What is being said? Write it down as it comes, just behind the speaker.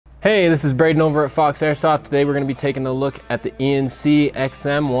Hey, this is Braden over at FAF Airsoft. Today we're going to be taking a look at the ENC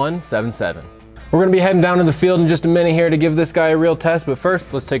XM177. We're going to be heading down to the field in just a minute here to give this guy a real test, but first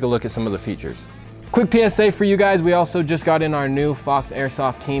let's take a look at some of the features. Quick PSA for you guys, we also just got in our new FAF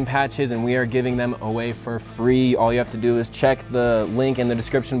Airsoft team patches and we are giving them away for free. All you have to do is check the link in the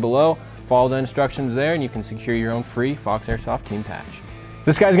description below, follow the instructions there, and you can secure your own free FAF Airsoft team patch.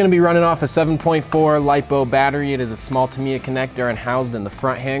 This guy's going to be running off a 7.4 LiPo battery. It is a small Tamiya connector and housed in the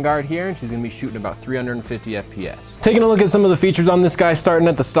front handguard here, and she's going to be shooting about 350 FPS. Taking a look at some of the features on this guy, starting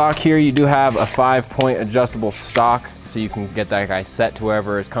at the stock here, you do have a 5-point adjustable stock, so you can get that guy set to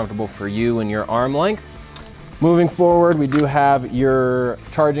wherever is comfortable for you and your arm length. Moving forward, we do have your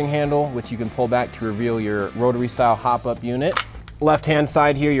charging handle, which you can pull back to reveal your rotary style hop-up unit. Left hand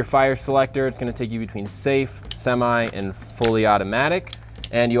side here, your fire selector. It's going to take you between safe, semi, and fully automatic.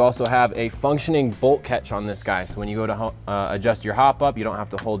 And you also have a functioning bolt catch on this guy. So when you go to adjust your hop up, you don't have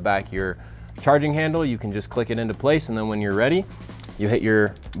to hold back your charging handle. You can just click it into place, and then when you're ready, you hit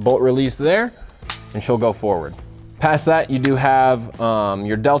your bolt release there and she'll go forward. Past that, you do have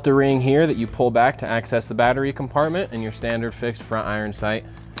your delta ring here that you pull back to access the battery compartment and your standard fixed front iron sight.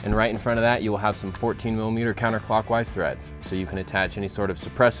 And right in front of that, you will have some 14mm counterclockwise threads. So you can attach any sort of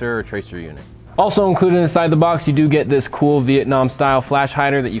suppressor or tracer unit. Also included inside the box, you do get this cool Vietnam style flash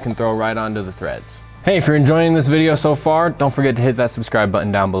hider that you can throw right onto the threads. Hey, if you're enjoying this video so far, don't forget to hit that subscribe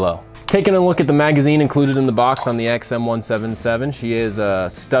button down below. Taking a look at the magazine included in the box on the XM177, she is a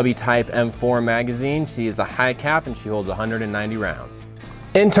stubby type M4 magazine. She is a high cap and she holds 190 rounds.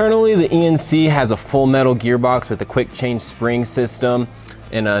 Internally, the ENC has a full metal gearbox with a quick change spring system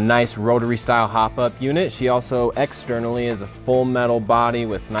and a nice rotary style hop-up unit. She also externally is a full metal body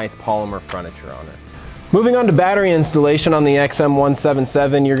with nice polymer furniture on it. Moving on to battery installation on the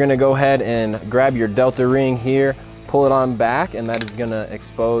XM177, you're gonna go ahead and grab your delta ring here, pull it on back, and that is gonna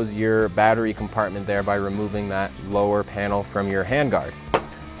expose your battery compartment there by removing that lower panel from your handguard.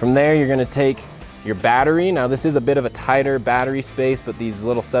 From there, you're gonna take your battery. Now this is a bit of a tighter battery space, but these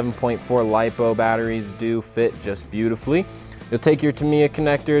little 7.4 LiPo batteries do fit just beautifully. You'll take your Tamiya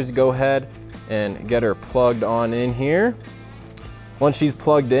connectors, go ahead and get her plugged on in here. Once she's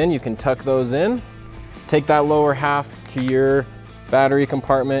plugged in, you can tuck those in. Take that lower half to your battery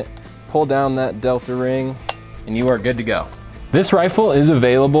compartment, pull down that delta ring, and you are good to go. This rifle is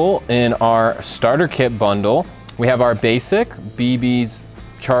available in our starter kit bundle. We have our basic, BBs,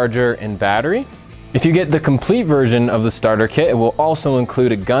 charger, and battery. If you get the complete version of the starter kit, it will also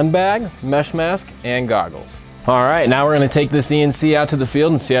include a gun bag, mesh mask, and goggles. All right, now we're gonna take this ENC out to the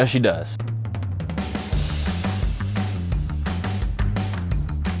field and see how she does.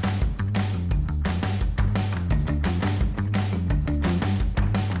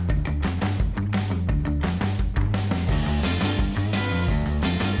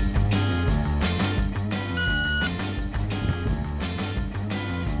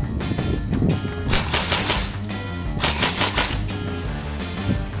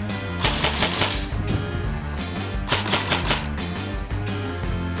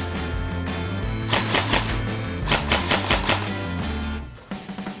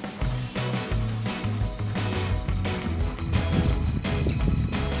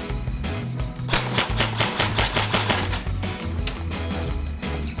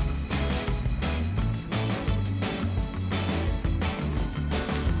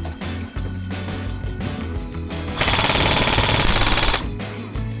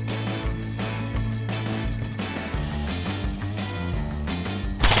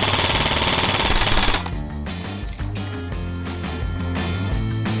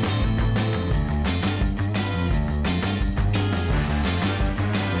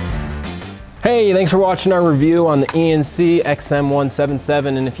 Hey, thanks for watching our review on the ENC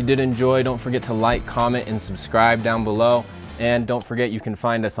XM177, and if you did enjoy, don't forget to like, comment, and subscribe down below. And don't forget you can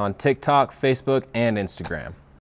find us on TikTok, Facebook, and Instagram.